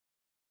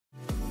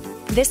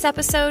This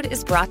episode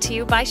is brought to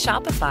you by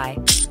Shopify.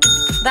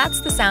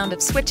 That's the sound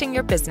of switching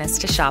your business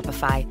to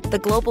Shopify, the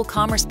global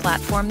commerce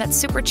platform that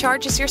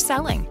supercharges your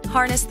selling.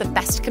 Harness the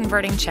best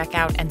converting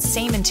checkout and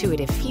same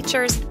intuitive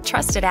features,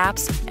 trusted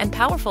apps, and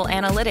powerful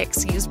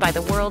analytics used by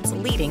the world's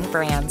leading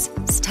brands.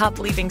 Stop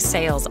leaving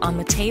sales on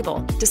the table.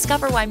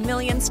 Discover why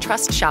millions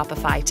trust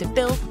Shopify to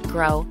build,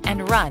 grow,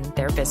 and run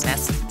their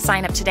business.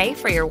 Sign up today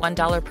for your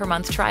 $1 per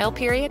month trial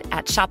period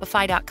at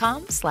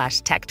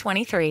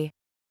shopify.com/tech23.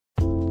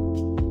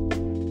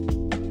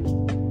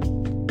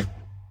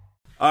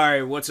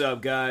 Alright, what's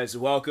up guys?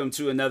 Welcome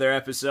to another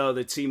episode of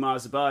the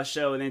TMossBoss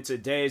show, and in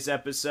today's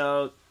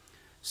episode,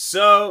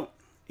 so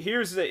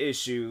here's the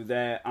issue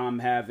that I'm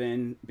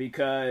having,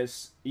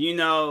 because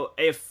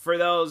if for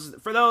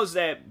those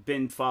that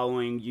been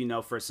following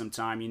for some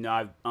time,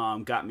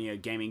 I've got me a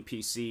gaming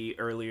PC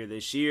earlier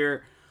this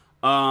year.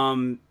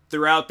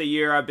 Throughout the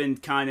year I've been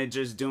kind of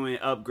just doing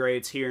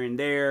upgrades here and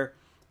there.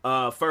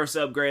 First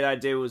upgrade I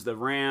did was the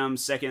RAM,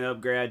 second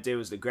upgrade I did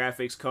was the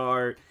graphics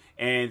card.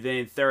 And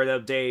then third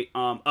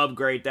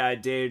upgrade that I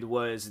did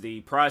was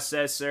the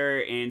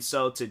processor. And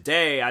so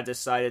today I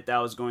decided that I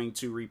was going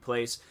to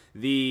replace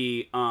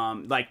the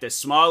the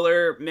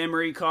smaller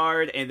memory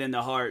card and then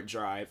the hard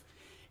drive.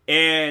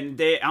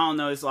 And I don't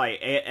know, it's like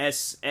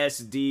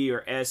SSD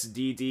or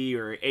SDD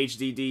or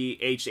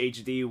HDD,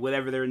 HHD,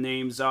 whatever their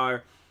names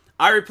are.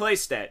 I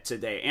replaced that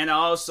today. And I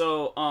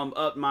also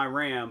upped my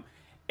RAM.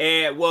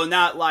 And, well,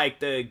 not like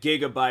the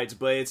gigabytes,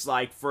 but it's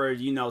like for,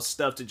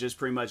 stuff to just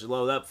pretty much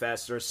load up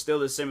faster. It's still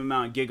the same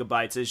amount of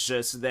gigabytes. It's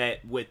just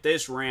that with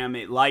this RAM,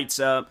 it lights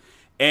up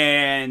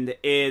and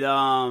it,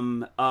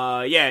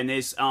 and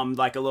it's,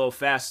 like a little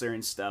faster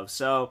and stuff.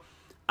 So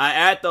I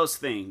add those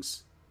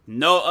things.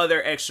 No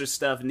other extra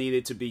stuff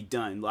needed to be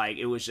done. Like,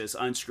 it was just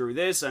unscrew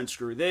this,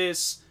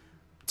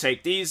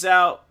 take these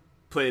out,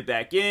 put it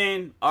back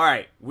in. All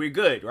right, we're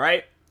good,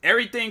 right?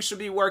 Everything should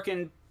be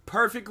working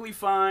perfectly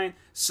fine,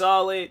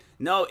 solid,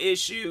 no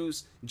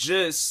issues,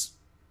 just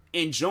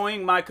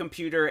enjoying my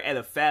computer at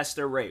a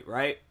faster rate,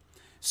 right?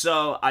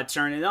 So I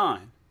turn it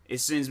on. It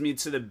sends me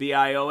to the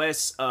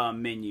BIOS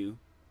menu.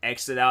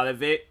 Exit out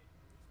of it.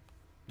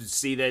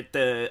 See that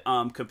the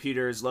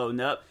computer is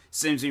loading up.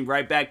 Sends me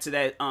right back to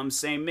that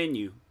same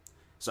menu.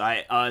 So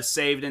I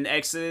saved and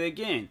exited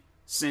again.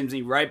 Sends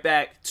me right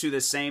back to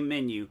the same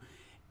menu.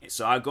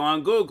 So I go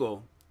on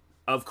Google.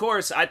 Of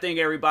course, I think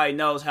everybody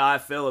knows how I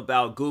feel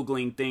about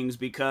Googling things,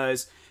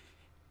 because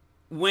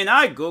when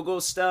I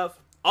Google stuff,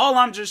 all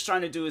I'm just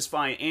trying to do is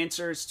find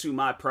answers to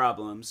my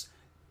problems.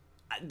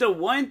 The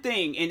one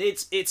thing, and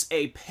it's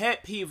a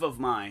pet peeve of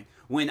mine,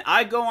 when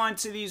I go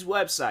onto these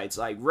websites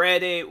like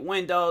Reddit,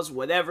 Windows,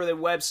 whatever the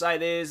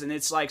website is, and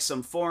it's like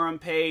some forum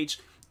page,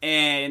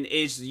 and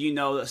it's,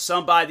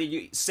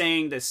 somebody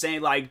saying the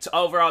same, like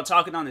overall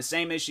talking on the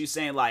same issue,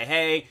 saying like,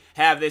 hey,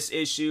 have this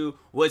issue,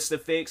 what's the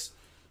fix?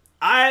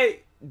 I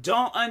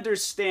don't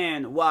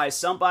understand why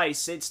somebody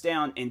sits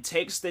down and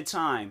takes the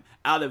time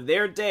out of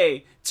their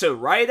day to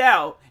write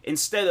out,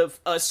 instead of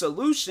a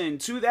solution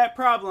to that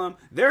problem,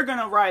 they're going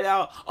to write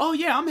out, oh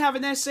yeah, I'm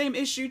having that same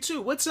issue too.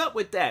 What's up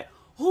with that?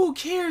 Who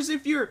cares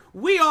if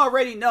we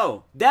already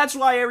know. That's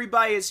why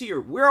everybody is here.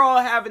 We're all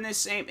having the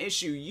same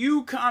issue.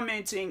 You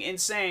commenting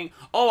and saying,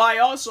 oh, I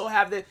also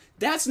have that.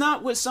 That's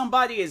not what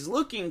somebody is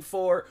looking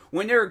for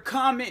when they're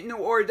commenting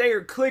or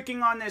they're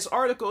clicking on this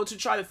article to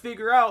try to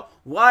figure out,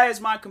 why is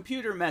my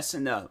computer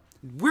messing up?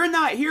 We're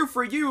not here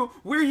for you.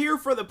 We're here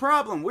for the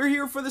problem. We're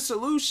here for the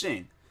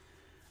solution.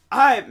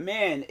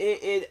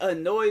 It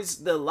annoys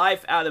the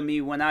life out of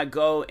me when I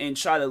go and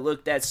try to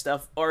look that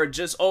stuff, or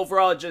just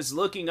overall just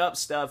looking up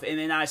stuff, and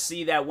then I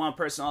see that one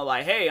person all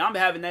like, hey, I'm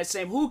having that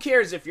same. Who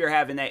cares if you're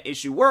having that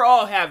issue? We're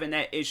all having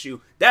that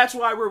issue. That's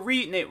why we're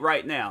reading it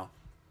right now.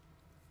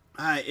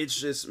 It's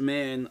just,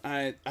 man,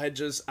 I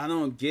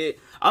don't get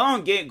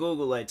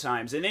Google at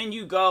times. And then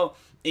you go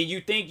and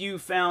you think you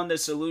found the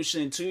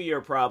solution to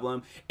your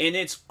problem, and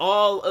it's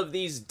all of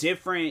these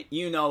different,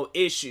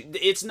 issues.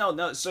 It's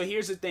no. So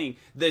here's the thing.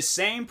 The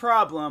same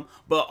problem,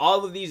 but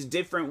all of these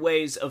different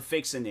ways of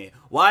fixing it.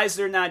 Why is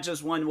there not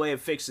just one way of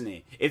fixing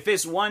it? If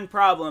it's one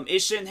problem, it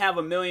shouldn't have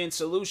a million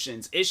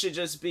solutions. It should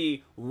just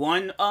be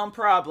one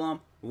problem,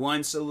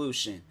 one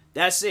solution.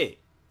 That's it.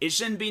 It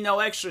shouldn't be no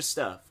extra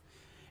stuff.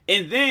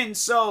 And then,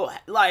 so,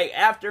 like,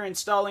 after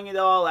installing it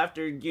all,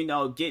 after,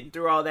 getting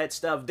through all that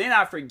stuff, then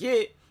I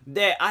forget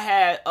that I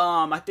had,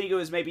 I think it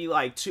was maybe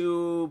like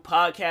 2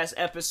 podcast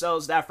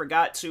episodes that I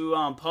forgot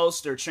to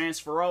post or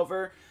transfer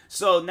over.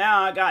 So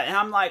now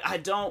I'm like, I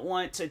don't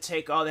want to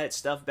take all that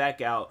stuff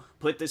back out,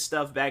 put this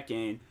stuff back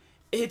in.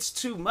 It's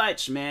too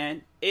much,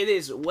 man. It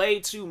is way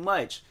too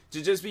much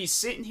to just be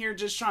sitting here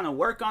just trying to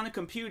work on the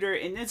computer.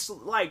 And it's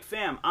like,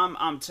 fam,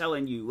 I'm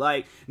telling you,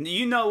 like,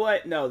 you know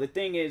what? No, the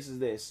thing is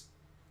this.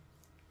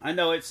 I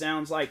know it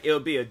sounds like it'll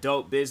be a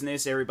dope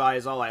business.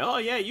 Everybody's all like, oh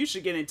yeah, you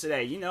should get into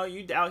that. You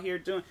out here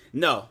doing...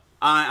 No,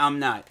 I'm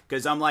not.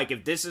 Because I'm like,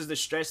 if this is the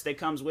stress that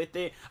comes with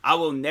it, I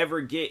will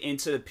never get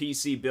into the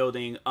PC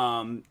building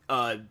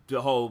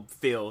the whole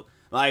field.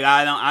 Like,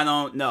 I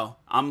don't know.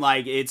 I'm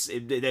like,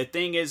 the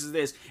thing is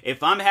this,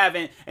 if I'm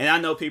having, and I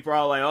know people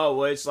are like, oh,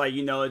 well, it's like,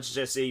 it's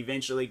just, it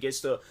eventually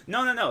gets to,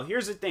 no,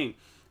 here's the thing.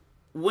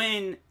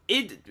 When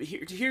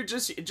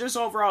just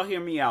overall hear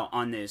me out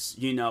on this,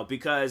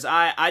 because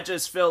I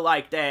just feel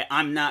like that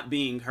I'm not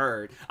being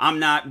heard. I'm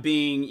not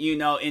being,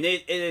 and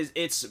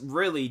it's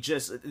really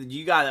just,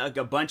 you got like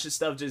a bunch of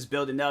stuff just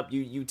building up.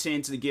 You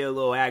tend to get a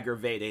little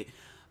aggravated.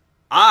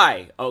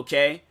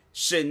 Okay,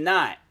 should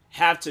not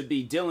have to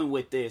be dealing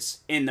with this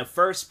in the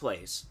first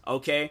place,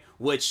 okay?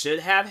 What should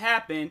have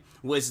happened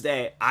was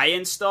that I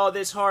install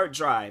this hard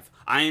drive.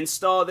 I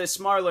install this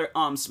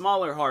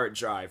smaller hard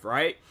drive,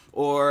 right?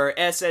 Or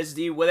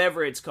SSD,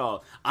 whatever it's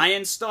called. I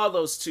install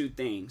those two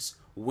things.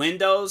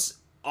 Windows,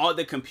 all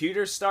the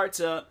computer starts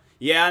up.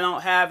 Yeah, I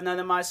don't have none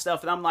of my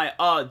stuff. And I'm like,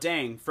 oh,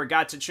 dang,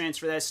 forgot to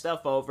transfer that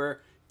stuff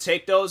over.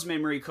 Take those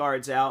memory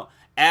cards out.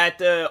 Add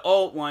the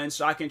old ones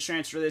so I can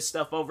transfer this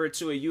stuff over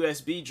to a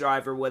USB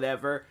drive or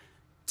whatever.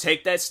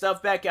 Take that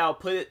stuff back out.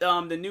 Put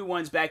the new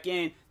ones back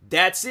in.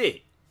 That's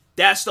it.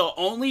 That's the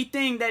only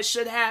thing that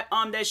should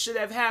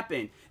have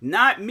happened.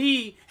 Not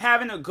me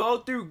having to go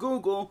through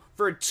Google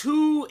for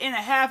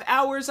 2.5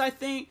 hours, I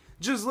think,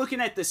 just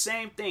looking at the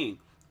same thing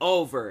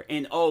over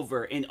and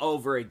over and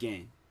over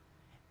again.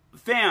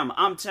 Fam,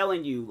 I'm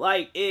telling you,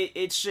 like,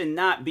 it should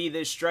not be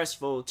this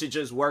stressful to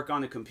just work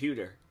on a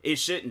computer. It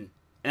shouldn't.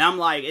 And I'm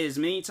like, as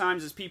many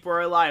times as people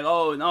are like,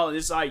 oh, no,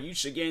 this is like, you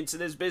should get into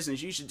this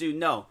business. You should do,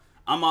 no.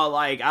 I'm all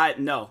like,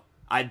 no,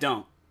 I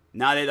don't.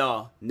 Not at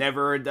all.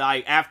 Never,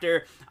 like,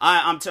 after,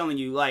 I'm telling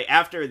you, like,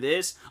 after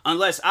this,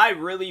 unless I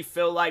really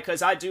feel like,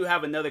 because I do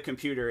have another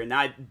computer, and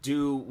I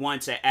do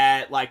want to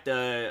add, like,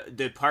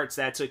 the parts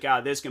that I took out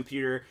of this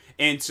computer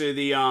into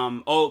the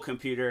old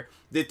computer.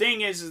 The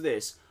thing is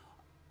this,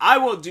 I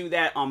will do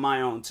that on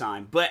my own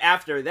time. But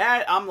after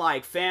that, I'm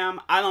like,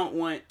 fam, I don't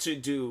want to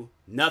do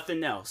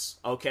nothing else,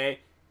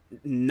 okay?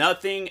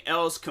 Nothing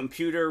else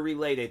computer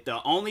related. The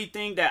only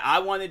thing that I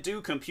want to do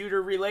computer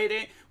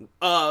related,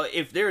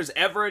 if there's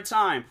ever a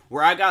time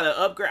where I gotta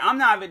upgrade, I'm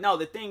not even, no,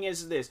 the thing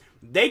is this,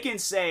 they can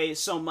say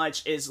so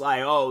much is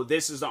like, oh,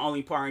 this is the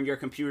only part in your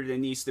computer that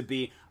needs to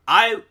be.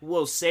 I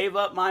will save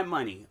up my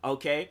money,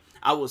 okay?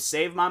 I will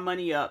save my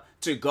money up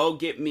to go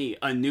get me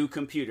a new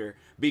computer,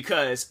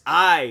 because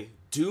I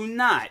do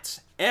not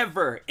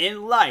ever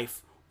in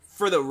life,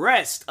 for the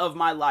rest of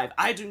my life,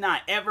 I do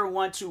not ever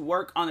want to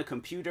work on a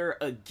computer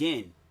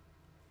again.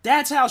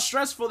 That's how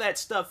stressful that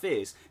stuff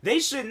is. They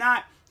should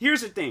not,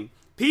 here's the thing,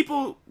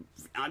 people,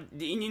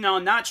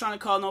 not trying to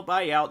call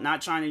nobody out,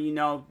 not trying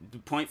to,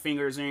 point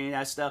fingers or any of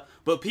that stuff,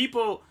 but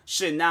people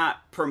should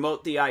not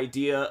promote the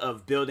idea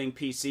of building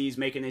PCs,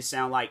 making it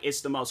sound like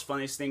it's the most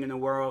funnest thing in the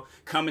world,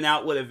 coming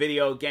out with a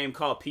video game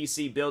called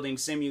PC Building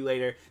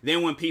Simulator.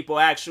 Then when people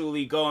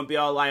actually go and be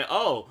all like,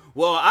 oh,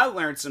 well, I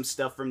learned some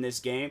stuff from this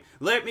game.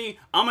 I'm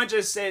gonna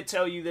just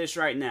tell you this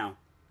right now.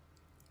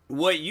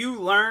 What you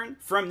learn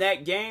from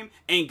that game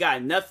ain't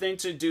got nothing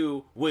to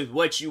do with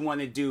what you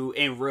want to do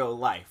in real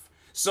life.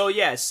 So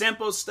yeah,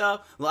 simple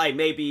stuff like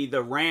maybe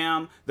the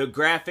RAM, the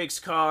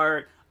graphics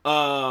card,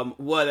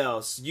 what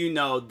else?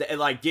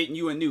 Like getting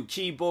you a new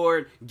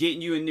keyboard,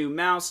 getting you a new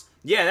mouse.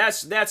 Yeah,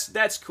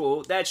 that's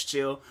cool. That's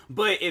chill.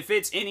 But if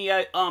it's any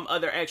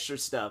other extra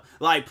stuff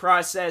like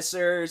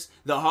processors,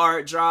 the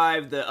hard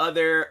drive, the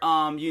other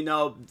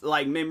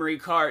like memory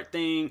card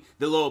thing,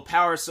 the little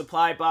power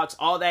supply box,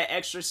 all that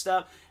extra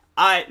stuff,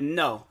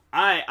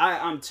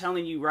 I'm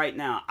telling you right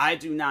now, I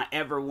do not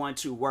ever want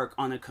to work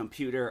on a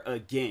computer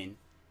again.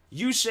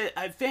 You should,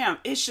 fam,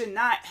 it should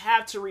not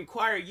have to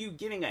require you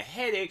getting a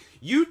headache.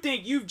 You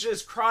think you've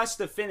just crossed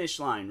the finish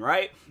line,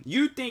 right?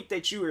 You think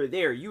that you are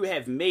there. You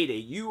have made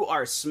it. You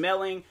are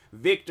smelling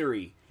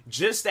victory.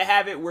 Just to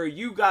have it where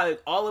you got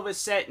it all of a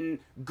sudden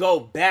go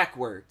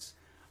backwards.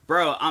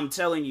 Bro, I'm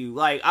telling you,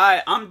 like,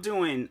 I'm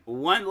doing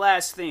one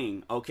last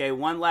thing, okay?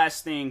 One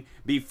last thing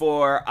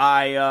before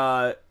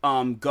I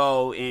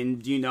go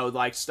and,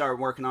 like, start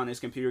working on this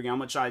computer again. I'm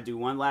gonna try to do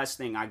one last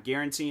thing. I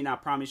guarantee and I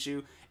promise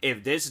you,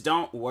 if this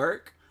don't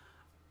work,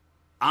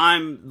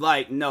 I'm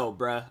like, no,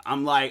 bruh.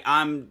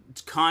 I'm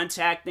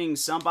contacting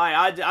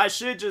somebody.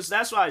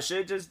 That's what I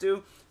should just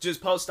do.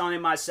 Just post on it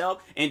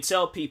myself and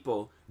tell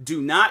people,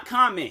 do not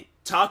comment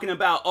talking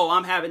about, oh,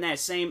 I'm having that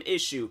same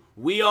issue.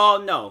 We all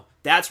know.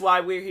 That's why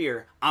we're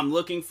here. I'm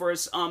looking for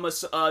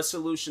a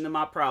solution to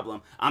my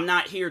problem. I'm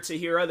not here to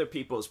hear other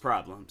people's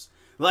problems.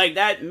 Like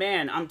that,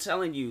 man, I'm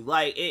telling you,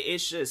 like,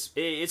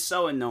 it's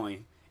so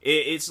annoying.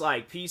 It's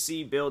like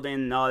PC building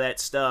and all that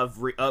stuff,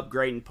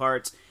 upgrading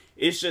parts.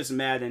 It's just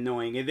mad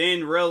annoying. And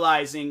then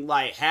realizing,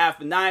 like,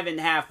 not even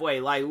halfway,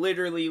 like,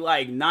 literally,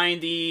 like,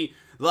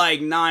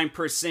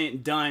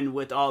 9% done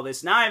with all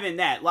this. Not even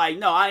that. Like,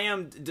 no, I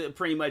am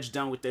pretty much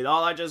done with it.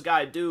 All I just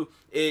gotta do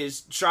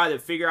is try to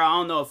figure out. I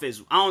don't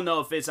know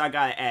if it's I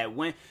gotta add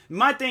when.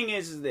 My thing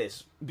is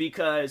this,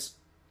 because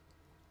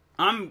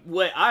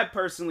what I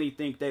personally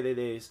think that it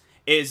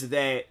is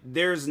that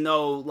there's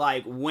no,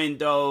 like,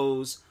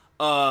 Windows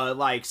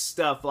like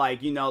stuff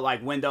like, you know,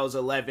 like Windows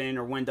 11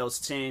 or Windows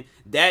 10,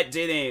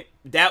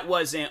 that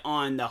wasn't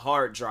on the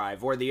hard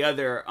drive or the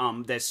other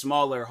that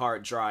smaller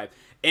hard drive.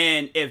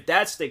 And if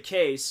that's the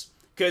case,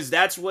 because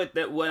that's what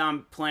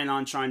I'm planning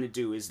on trying to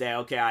do, is that,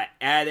 okay, I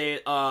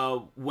added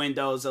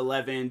Windows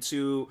 11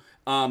 to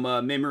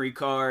a memory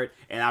card,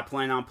 and I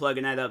plan on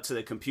plugging that up to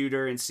the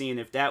computer and seeing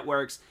if that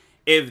works.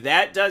 If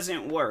that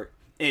doesn't work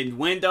and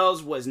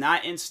Windows was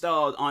not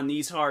installed on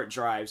these hard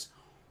drives,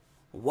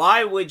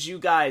 why would you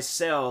guys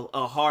sell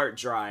a hard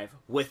drive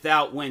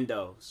without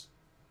Windows?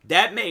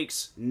 That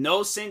makes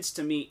no sense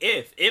to me.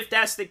 If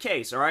that's the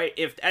case, all right.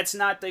 If that's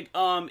not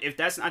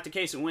the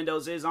case and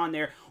Windows is on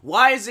there,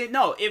 why is it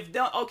no?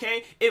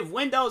 If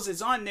Windows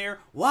is on there,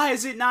 why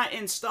is it not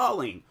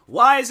installing?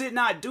 Why is it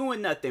not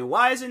doing nothing?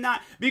 Why is it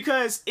not?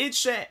 Because it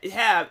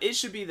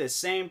should be the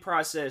same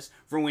process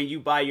for when you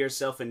buy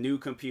yourself a new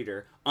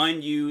computer,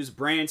 unused,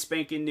 brand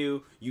spanking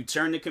new. You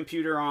turn the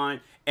computer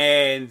on,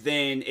 and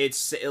then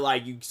it's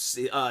like you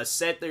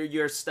set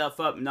your stuff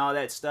up and all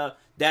that stuff.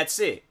 That's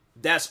it.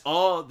 That's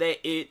all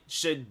that it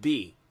should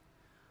be.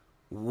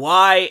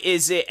 Why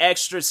is it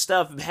extra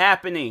stuff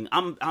happening?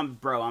 I'm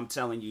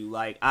telling you,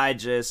 like,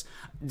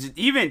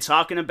 even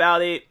talking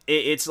about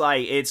it's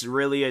like, it's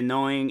really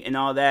annoying and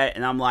all that.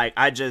 And I'm like,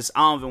 I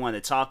don't even want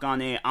to talk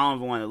on it. I don't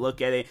even want to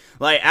look at it.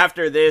 Like,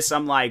 after this,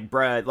 I'm like,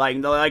 bruh,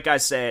 like I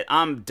said,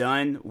 I'm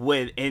done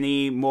with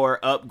any more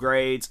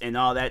upgrades and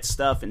all that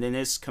stuff. And then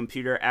this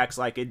computer acts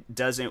like it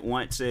doesn't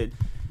want to.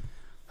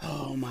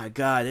 Oh my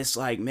God, it's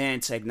like, man,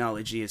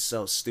 technology is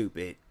so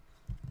stupid.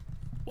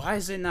 Why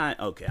is it not?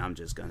 Okay, I'm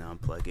just gonna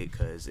unplug it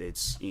because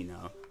it's, you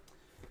know,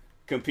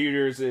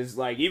 computers is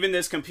like, even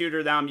this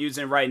computer that I'm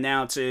using right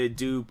now to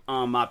do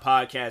my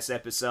podcast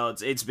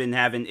episodes, it's been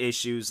having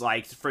issues.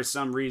 Like, for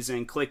some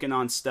reason, clicking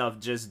on stuff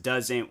just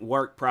doesn't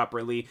work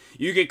properly.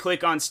 You can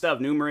click on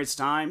stuff numerous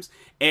times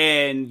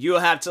and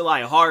you'll have to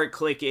like hard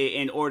click it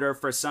in order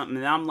for something.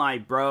 And I'm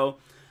like, bro,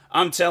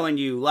 I'm telling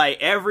you,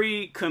 like,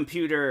 every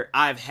computer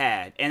I've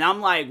had, and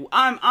I'm like,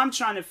 I'm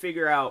trying to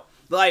figure out,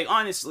 like,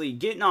 honestly,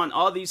 getting on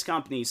all these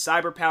companies,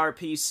 CyberPower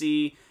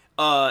PC,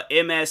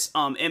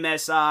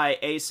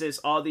 MSI, Asus,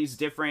 all these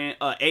different,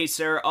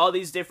 Acer, all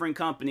these different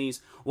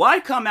companies. Why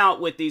come out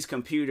with these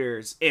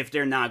computers if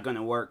they're not going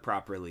to work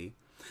properly?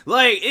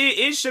 Like,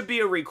 it should be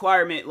a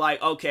requirement,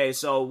 like, okay,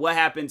 so what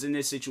happens in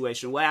this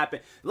situation? What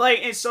happened? Like,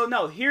 and so,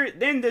 no,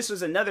 then this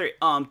was another,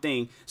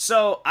 thing.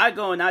 So, I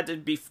go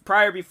and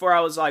before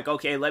I was like,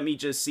 okay, let me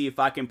just see if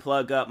I can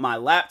plug up my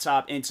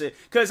laptop into,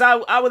 because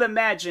I would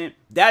imagine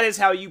that is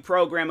how you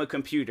program a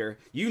computer.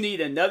 You need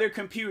another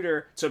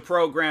computer to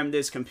program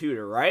this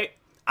computer, right?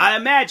 I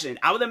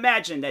would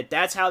imagine that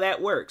that's how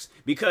that works.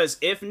 Because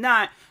if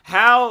not,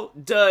 how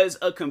does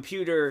a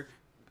computer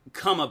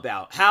come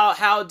about?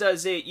 How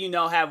does it, you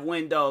know, have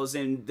Windows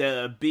and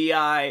the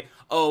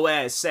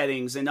BIOS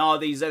settings and all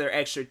these other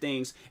extra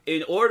things?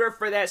 In order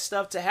for that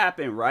stuff to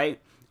happen, right,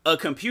 a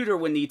computer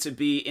would need to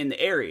be in the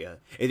area,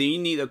 and then you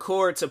need a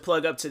cord to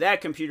plug up to that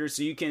computer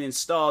so you can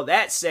install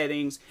that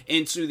settings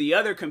into the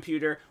other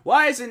computer.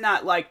 Why is it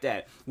not like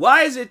that?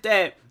 Why is it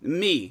that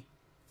me,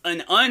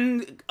 an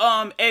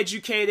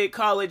uneducated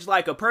college,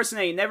 like a person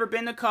that ain't never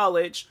been to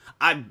college,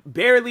 I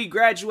barely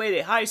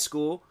graduated high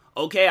school,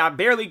 okay, I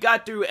barely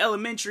got through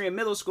elementary and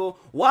middle school.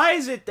 Why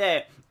is it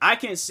that I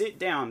can sit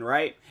down,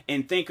 right,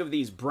 and think of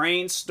these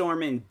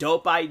brainstorming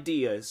dope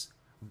ideas,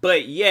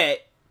 but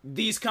yet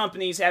these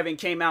companies haven't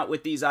came out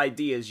with these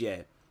ideas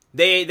yet?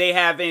 They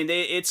haven't.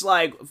 It's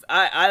like,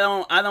 I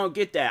don't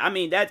get that. I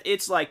mean, that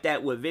it's like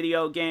that with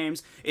video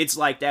games. It's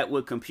like that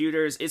with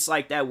computers. It's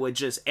like that with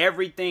just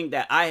everything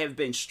that I have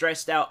been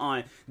stressed out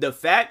on. The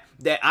fact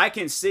that I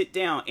can sit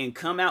down and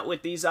come out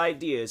with these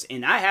ideas,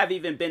 and I have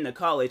even been to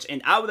college,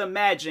 and I would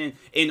imagine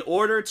in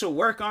order to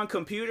work on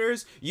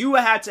computers, you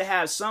would have to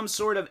have some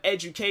sort of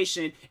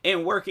education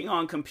in working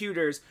on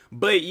computers,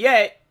 but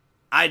yet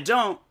I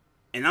don't.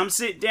 And I'm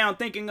sitting down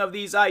thinking of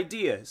these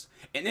ideas.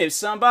 And if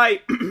somebody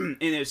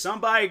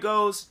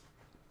goes,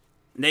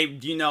 they,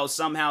 you know,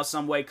 somehow,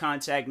 some way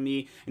contact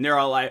me, and they're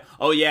all like,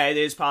 oh yeah, it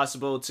is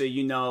possible to,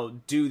 you know,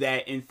 do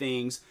that and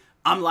things.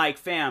 I'm like,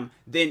 fam,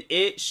 then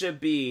it should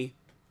be,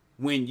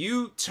 when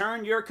you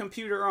turn your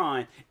computer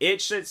on,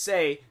 it should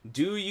say,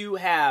 do you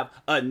have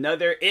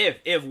another,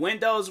 if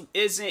Windows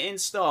isn't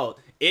installed,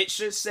 it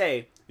should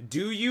say,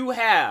 do you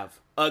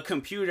have a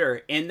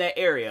computer in the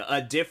area,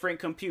 a different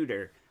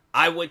computer?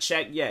 I would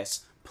check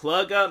yes.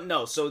 Plug up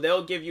no. So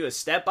they'll give you a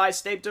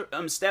step-by-step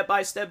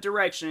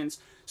directions.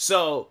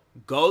 So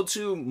go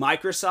to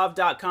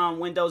Microsoft.com,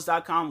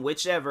 Windows.com,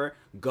 whichever.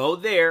 Go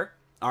there.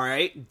 All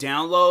right.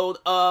 Download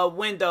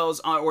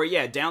Windows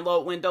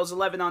download Windows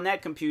 11 on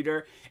that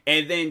computer,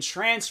 and then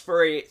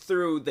transfer it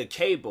through the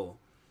cable.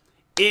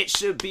 It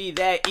should be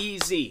that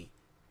easy.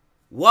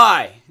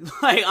 Why?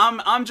 Like,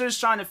 I'm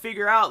just trying to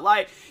figure out,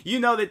 like,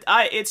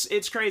 that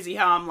it's crazy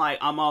how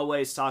I'm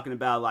always talking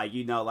about, like,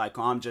 like,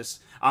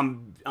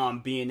 I'm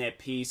being at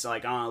peace,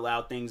 like, I don't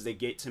allow things to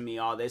get to me,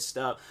 all this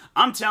stuff.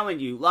 I'm telling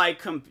you,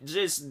 like,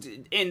 just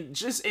in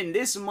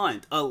this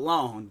month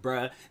alone,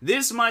 bruh,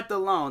 this month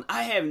alone,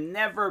 I have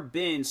never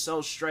been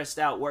so stressed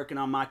out working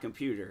on my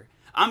computer.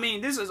 I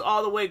mean, this is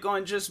all the way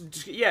going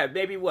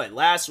maybe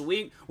last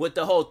week with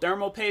the whole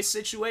thermal paste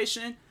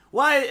situation.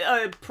 Why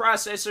a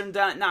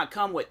processor not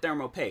come with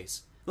thermal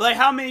paste? Like,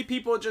 how many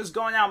people just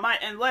going out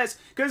unless,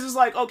 because it's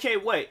like, okay,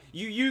 wait,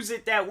 you use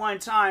it that one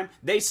time,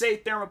 they say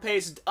thermal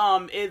paste,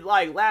 it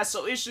like lasts,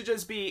 so it should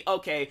just be,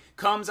 okay,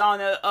 comes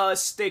on a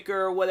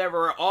sticker or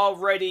whatever,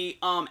 already,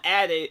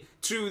 added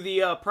to the,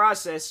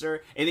 processor,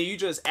 and then you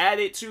just add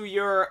it to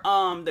your,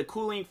 the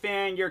cooling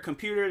fan, your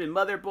computer, the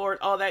motherboard,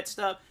 all that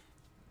stuff.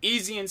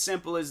 Easy and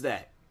simple as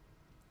that.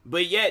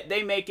 But yet,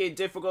 they make it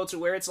difficult to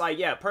where it's like,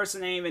 yeah, a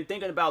person ain't even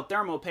thinking about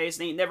thermal paste.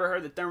 They ain't never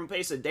heard of thermal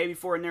paste a day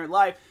before in their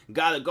life.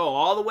 Gotta go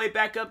all the way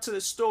back up to the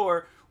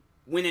store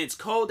when it's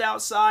cold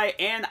outside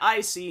and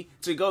icy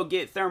to go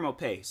get thermal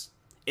paste.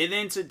 And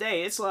then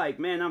today, it's like,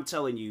 man, I'm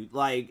telling you,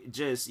 like,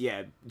 just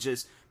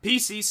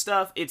PC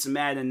stuff, it's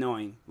mad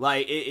annoying.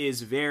 Like, it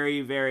is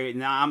very, very...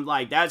 Now, I'm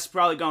like, that's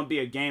probably going to be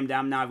a game that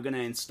I'm not going to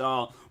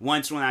install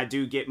when I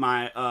do get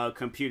my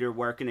computer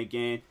working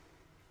again.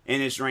 And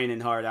it's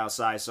raining hard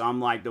outside, so I'm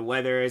like, the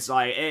weather is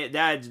like,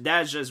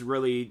 that's just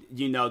really,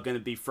 gonna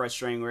be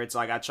frustrating, where it's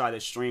like, I try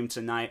to stream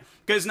tonight,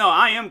 because no,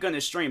 I am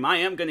gonna stream, I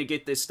am gonna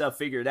get this stuff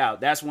figured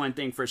out, that's one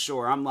thing for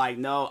sure. I'm like,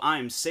 no, I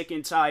am sick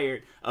and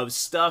tired of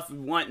stuff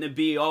wanting to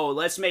be,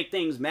 let's make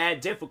things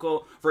mad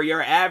difficult for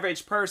your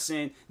average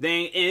person,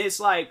 and it's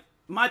like,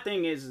 my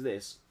thing is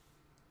this,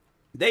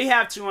 they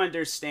have to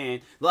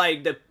understand,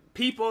 like, the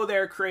people that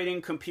are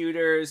creating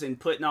computers and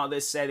putting all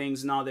this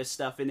settings and all this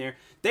stuff in there,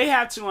 they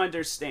have to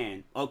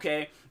understand,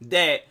 okay,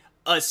 that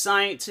a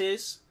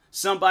scientist,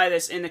 somebody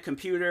that's into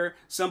computers,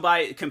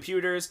 somebody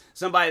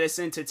that's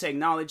into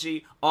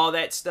technology, all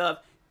that stuff,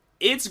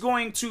 it's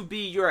going to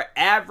be your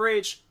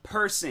average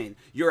person,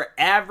 your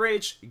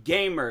average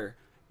gamer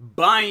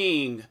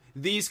buying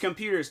these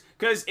computers.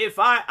 Because if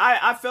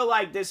I feel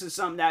like this is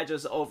something that I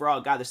just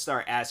overall got to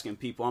start asking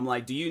people. I'm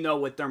like, do you know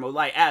what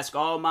ask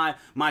all my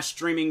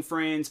streaming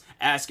friends,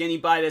 ask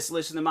anybody that's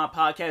listening to my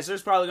podcast.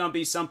 There's probably going to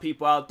be some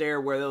people out there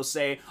where they'll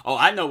say, oh,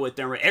 I know what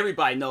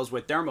everybody knows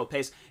what thermal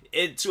paste.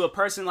 To a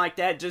person like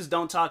that, just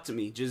don't talk to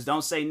me. Just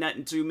don't say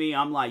nothing to me.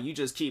 I'm like, you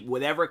just keep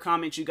whatever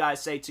comments you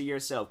guys say to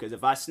yourself. Because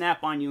if I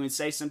snap on you and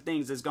say some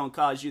things that's going to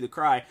cause you to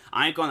cry,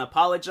 I ain't going to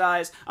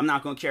apologize. I'm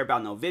not going to care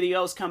about no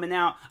videos coming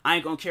out. I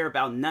ain't going to care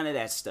about none of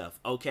that stuff,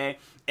 okay?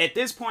 At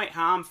this point,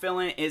 how I'm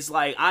feeling is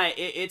like,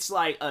 it's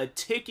like a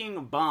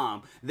ticking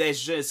bomb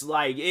that's just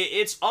like,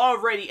 it's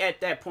already at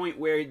that point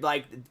where,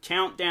 like,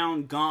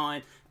 countdown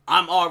gone.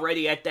 I'm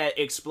already at that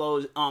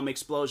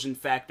explosion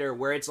factor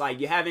where it's like,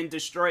 you haven't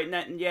destroyed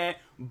nothing yet,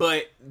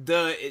 but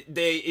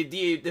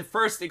the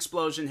first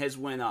explosion has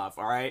went off,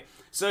 all right?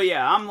 So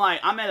yeah,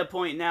 I'm at a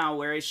point now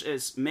where it's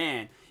just,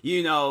 man,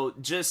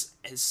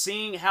 just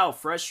seeing how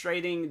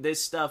frustrating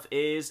this stuff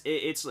is.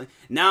 It's like,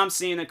 now I'm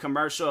seeing a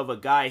commercial of a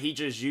guy, he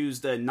just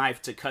used a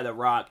knife to cut a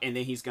rock and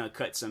then he's gonna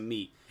cut some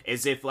meat.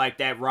 As if, like,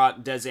 that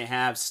rock doesn't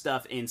have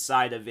stuff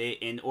inside of it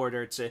in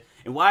order to...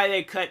 And why are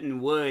they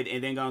cutting wood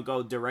and then gonna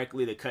go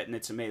directly to cutting a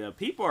tomato?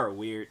 People are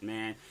weird,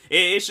 man.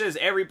 It's just,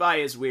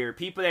 everybody is weird.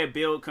 People that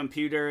build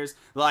computers,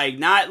 like,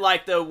 not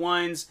like the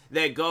ones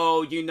that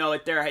go,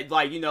 at their...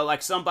 Like,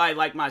 like somebody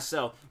like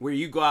myself, where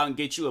you go out and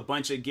get you a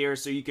bunch of gear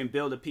so you can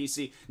build a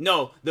PC.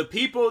 No, the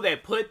people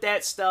that put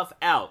that stuff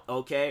out,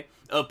 okay?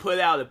 Put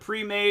out a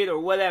pre-made or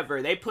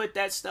whatever. They put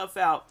that stuff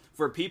out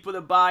for people to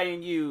buy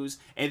and use,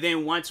 and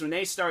then when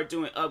they start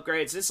doing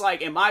upgrades, it's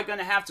like, am I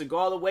gonna have to go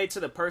all the way to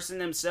the person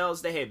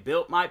themselves that had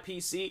built my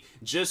PC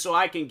just so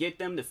I can get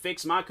them to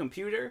fix my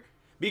computer?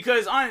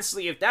 Because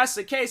honestly, if that's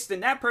the case, then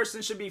that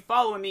person should be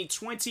following me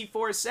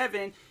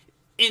 24/7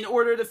 in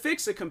order to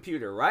fix a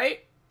computer,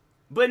 right?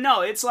 But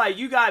no, it's like,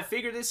 you gotta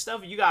figure this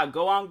stuff, you gotta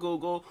go on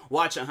Google,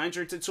 watch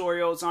 100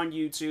 tutorials on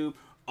YouTube,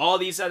 all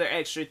these other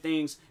extra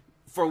things,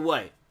 for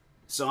what?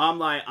 So I'm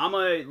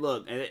gonna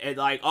look, and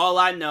like, all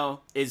I know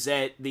is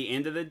at the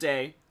end of the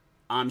day,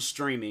 I'm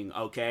streaming,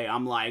 okay?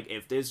 I'm like,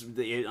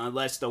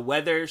 unless the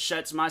weather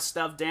shuts my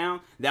stuff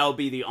down, that will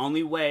be the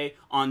only way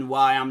on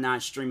why I'm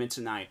not streaming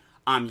tonight.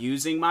 I'm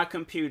using my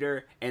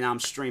computer, and I'm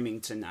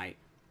streaming tonight.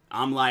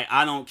 I'm like,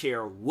 I don't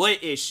care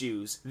what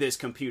issues this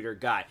computer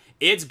got.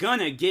 It's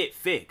gonna get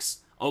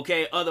fixed,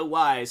 okay?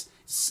 Otherwise,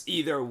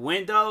 either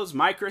Windows,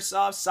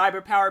 Microsoft,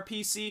 CyberPower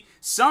PC,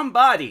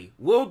 somebody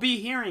will be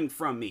hearing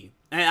from me.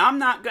 And I'm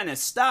not going to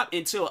stop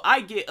until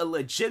I get a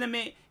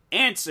legitimate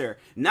answer.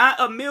 Not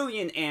a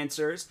million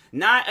answers.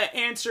 Not an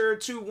answer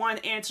to one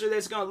answer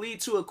that's going to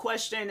lead to a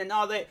question and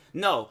all that.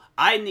 No,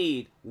 I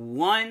need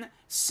one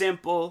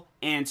simple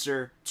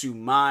answer to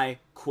my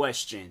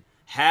question.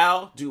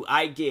 How do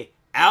I get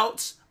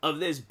out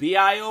of this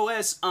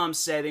BIOS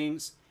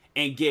settings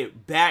and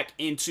get back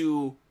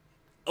into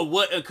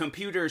what a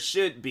computer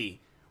should be?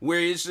 where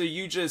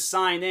you just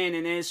sign in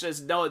and it's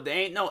just no, there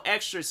ain't no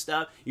extra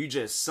stuff. You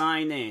just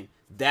sign in.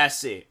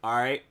 That's it. All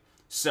right.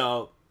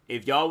 So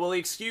if y'all will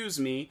excuse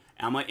me,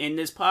 I'm gonna end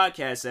this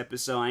podcast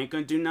episode. I ain't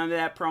gonna do none of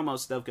that promo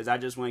stuff because I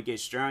just want to get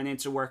straight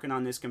into working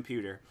on this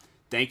computer.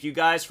 Thank you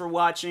guys for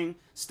watching.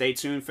 Stay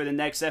tuned for the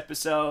next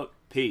episode.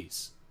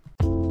 Peace.